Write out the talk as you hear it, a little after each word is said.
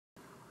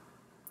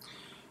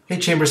Hey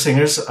chamber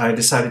singers, I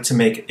decided to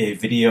make a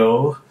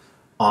video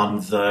on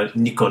the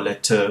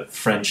Nicolette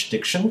French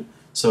diction.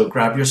 So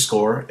grab your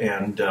score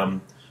and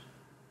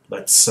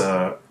let's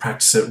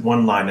practice it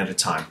one line at a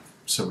time.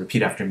 So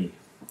repeat after me.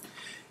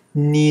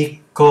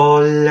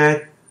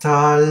 Nicolette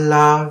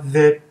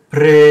l'avait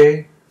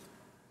près,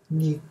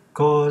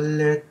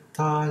 Nicolette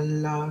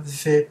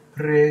l'avait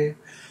près,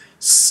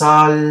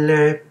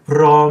 s'allait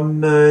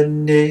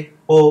promener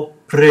au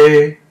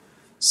pré,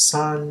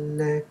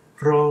 s'allait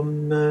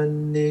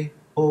promener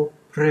au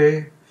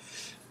pré,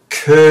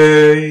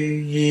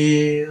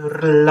 cueillir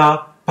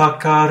la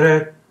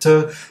pacarette,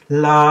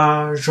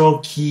 la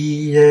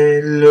jonquille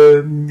et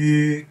le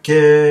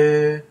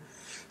muguet.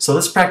 So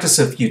let's practice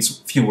a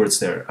few words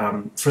there.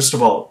 First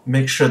of all,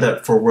 make sure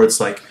that for words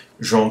like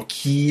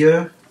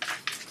jonquille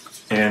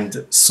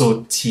and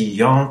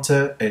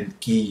sautillante and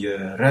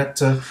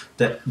guillerette,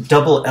 the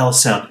double L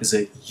sound is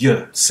a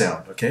y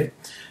sound, okay?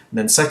 And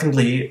then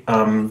secondly,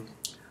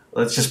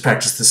 let's just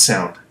practice the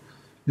sound.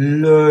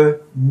 Le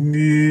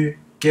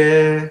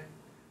muguet,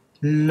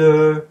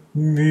 le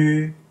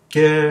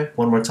muguet.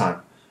 One more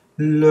time.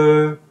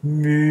 Le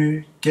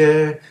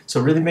muguet.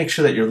 So really make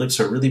sure that your lips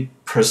are really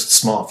pursed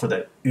small for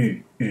that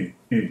U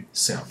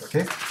sound,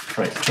 okay?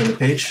 All right, turn the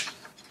page.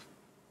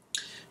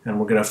 And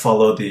we're going to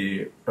follow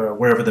the,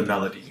 wherever the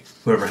melody,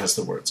 whoever has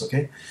the words,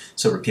 okay?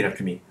 So repeat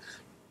after me.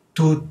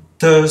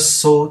 Toute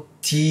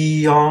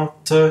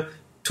sautillante,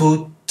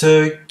 toute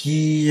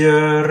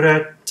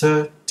guillerette.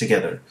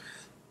 Together.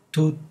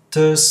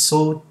 Toute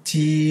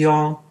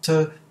sautillante,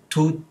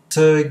 toute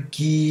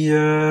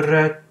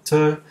guillerette,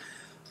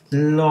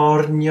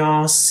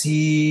 lorgnant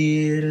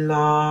s'y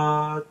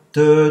là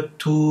de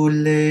tous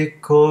les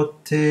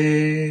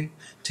côtés.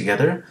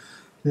 Together.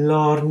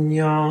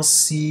 Lorgnant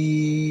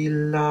s'y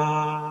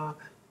là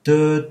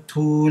de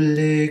tous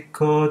les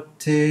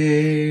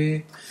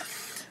côtés.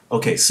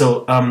 Okay,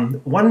 so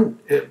one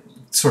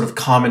sort of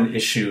common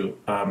issue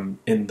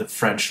in the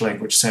French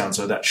language sounds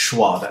are that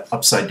schwa, that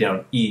upside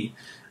down E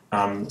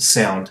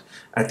sound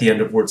at the end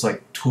of words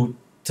like toute,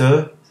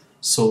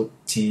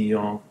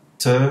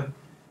 sautillante,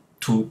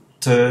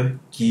 toute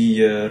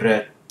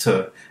guillerette.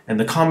 And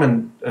the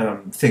common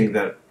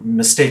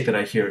mistake that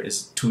I hear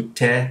is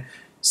toute,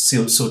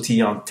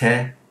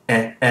 sautillante,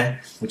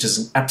 which is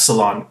an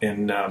epsilon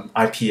in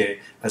IPA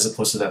as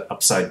opposed to that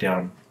upside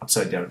down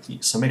E.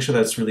 So make sure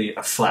that's really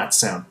a flat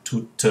sound,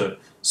 toute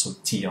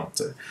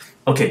sautillante.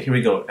 Okay, here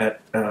we go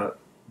at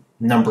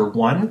number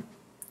 1.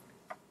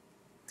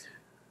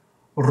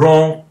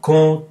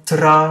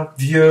 Rencontra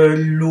vieux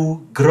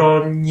loup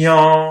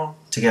grognant.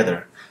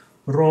 Together.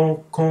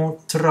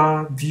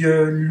 Rencontra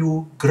vieux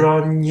loup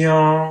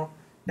grognant.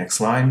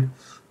 Next line.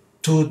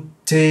 Tout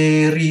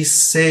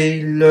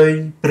hérissé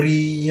l'œil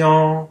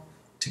brillant.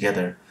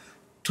 Together.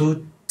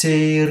 Tout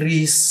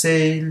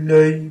hérissé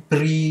l'œil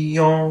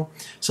brillant.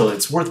 So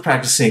it's worth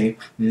practicing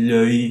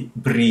l'œil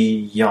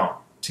brillant.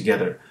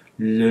 Together.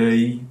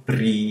 L'œil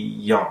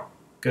brillant.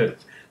 Good.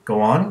 Go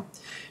on.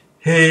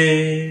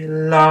 Hé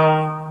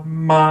là,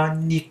 ma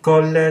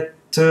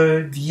Nicolette,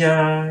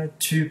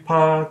 viens-tu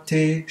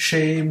pâter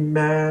chez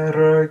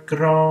Mère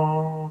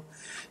Grand?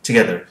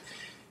 Together.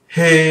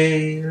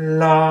 Hé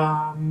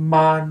là,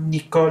 ma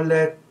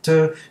Nicolette,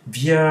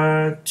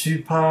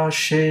 viens-tu pas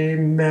chez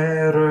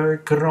Mère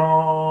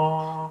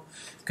Grand?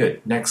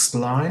 Good. Next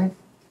line.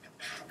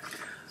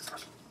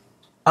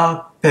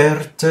 À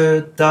perte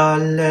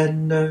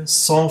d'haleine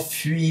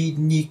s'enfuit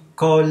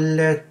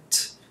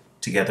Nicolette.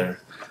 Together.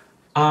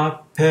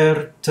 À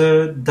perte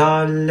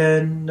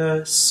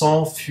d'haleine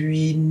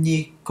s'enfuit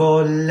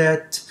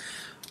Nicolette.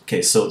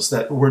 Okay, so it's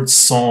that word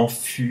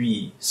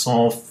s'enfuit,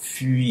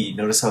 s'enfuit.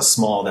 Notice how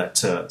small that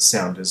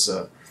sound is,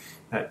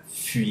 that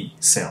fuit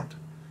sound.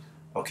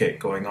 Okay,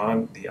 going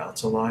on, the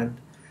alto line.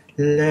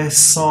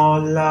 Laissant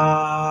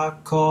la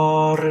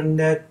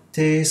cornette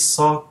et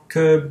soc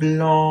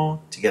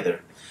blanc. Together.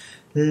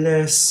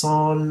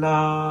 Laissant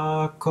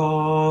la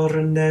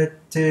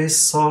cornette et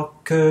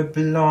soc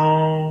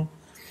blanc.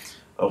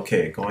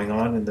 Okay, going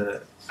on in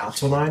the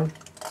alto line.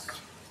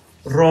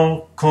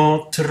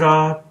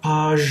 Rencontra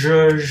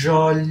page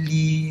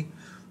jolie,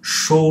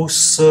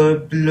 chausses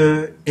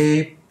bleues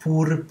et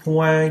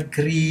pourpoint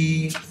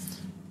gris.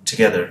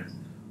 Together.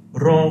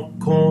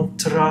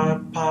 Rencontra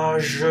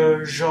page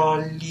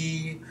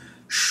jolie,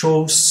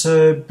 chausses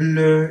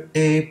bleues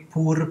et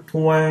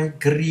pourpoint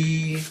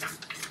gris.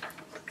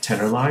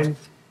 Tenor line.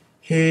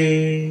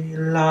 Hé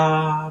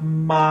là,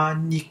 ma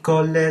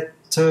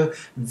Nicolette,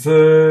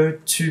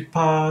 veux-tu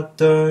pas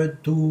de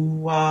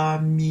doux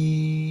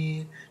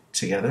ami?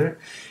 Together.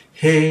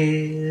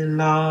 Hé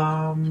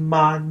là,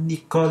 ma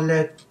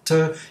Nicolette,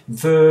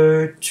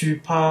 veux-tu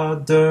pas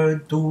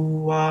de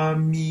doux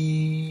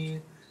ami?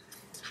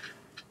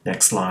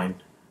 Next line.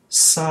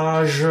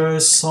 Sage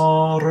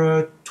s'en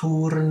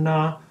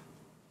retourna.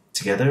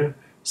 Together.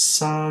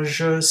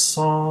 Sage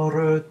s'en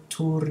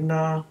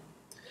retourna.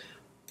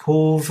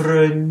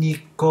 Pauvre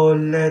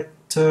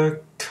Nicolette,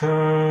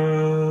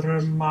 cœur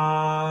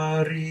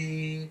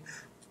Marie.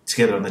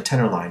 Together on the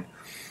tenor line.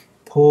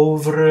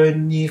 Pauvre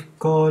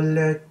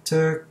Nicolette,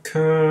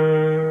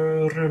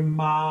 cœur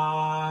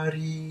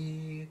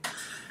Marie.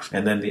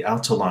 And then the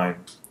alto line.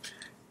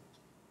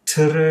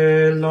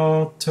 Très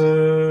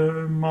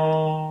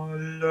lentement,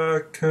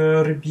 le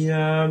cœur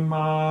bien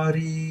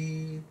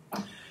Marie.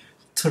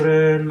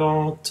 Très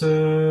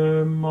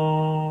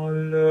lentement,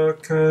 le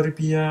cœur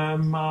bien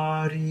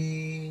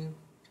Marie.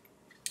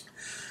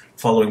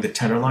 Following the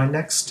tenor line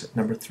next,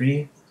 number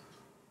 3.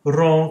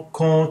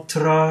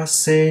 Rencontra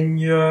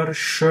Seigneur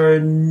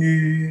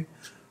chenu.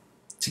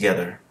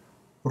 Together.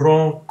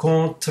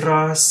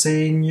 Rencontra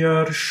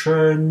Seigneur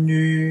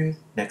chenu.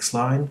 Next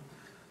line.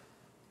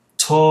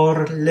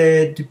 Tord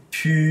les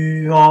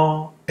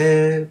puants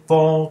et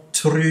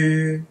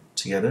ventru.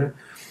 Together.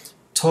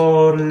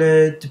 Tord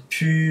les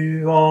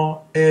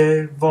puants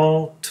et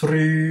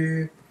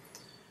ventru.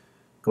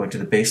 Going to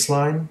the bass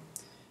line.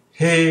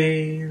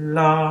 Hey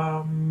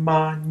la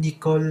ma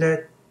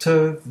Nicolette,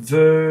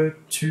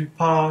 veux-tu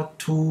pas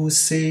tous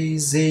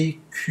ces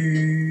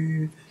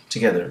écus?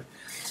 Together.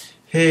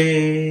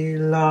 Hey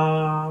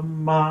la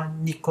ma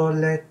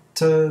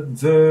Nicolette,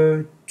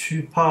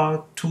 veux-tu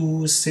pas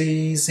tous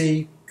ces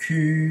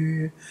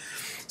écus?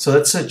 So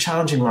that's a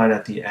challenging line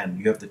at the end.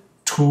 You have the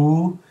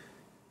tous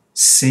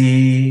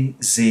ces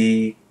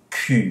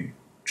écus.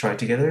 Try it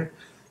together.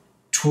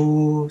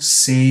 Tous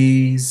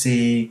ces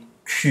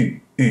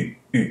écus.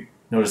 U.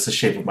 Notice the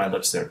shape of my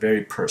lips there.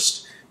 Very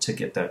pursed to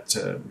get that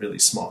really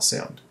small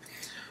sound.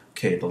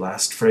 Okay, the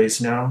last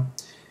phrase now.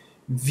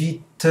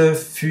 Vite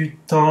fut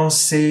en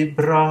ses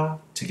bras.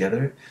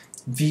 Together.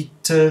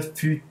 Vite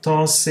fut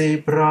en ses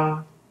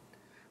bras.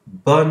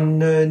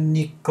 Bonne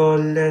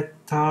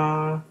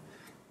Nicoletta.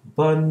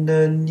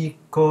 Bonne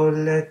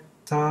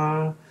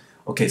Nicoletta.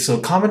 Okay, so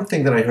a common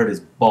thing that I heard is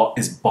bonne.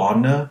 It's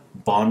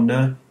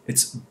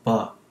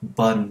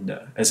bunne,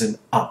 as in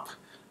up,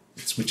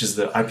 which is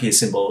the IPA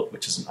symbol,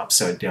 which is an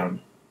upside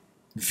down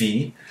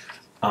V.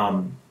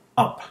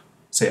 Up.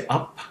 Say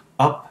up,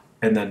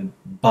 and then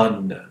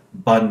bunne.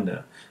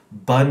 Bonne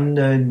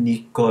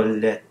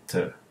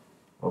Nicolette.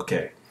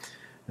 Okay.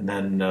 And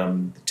then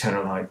the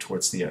tenor line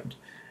towards the end.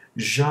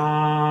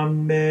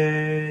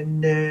 Jamais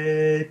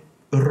n'est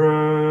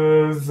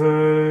revenu.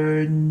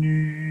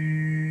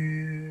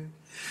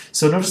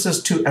 So notice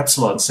there's 2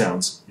 epsilon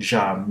sounds.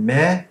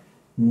 Jamais,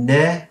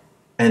 ne,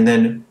 and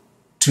then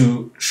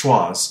 2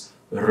 schwas.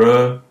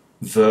 Revenu.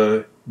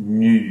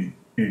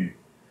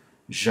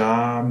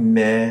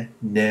 Jamais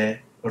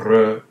n'est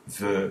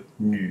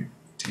revenu.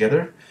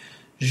 Together.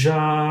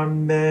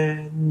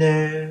 Jamais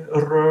n'est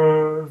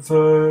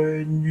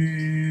revenu.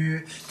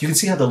 You can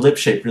see how the lip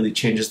shape really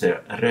changes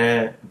there.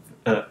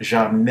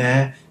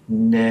 Jamais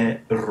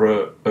n'est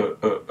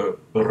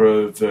revenu.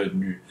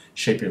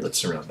 Shape your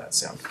lips around that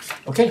sound.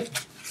 Okay.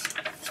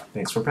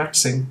 Thanks for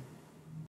practicing.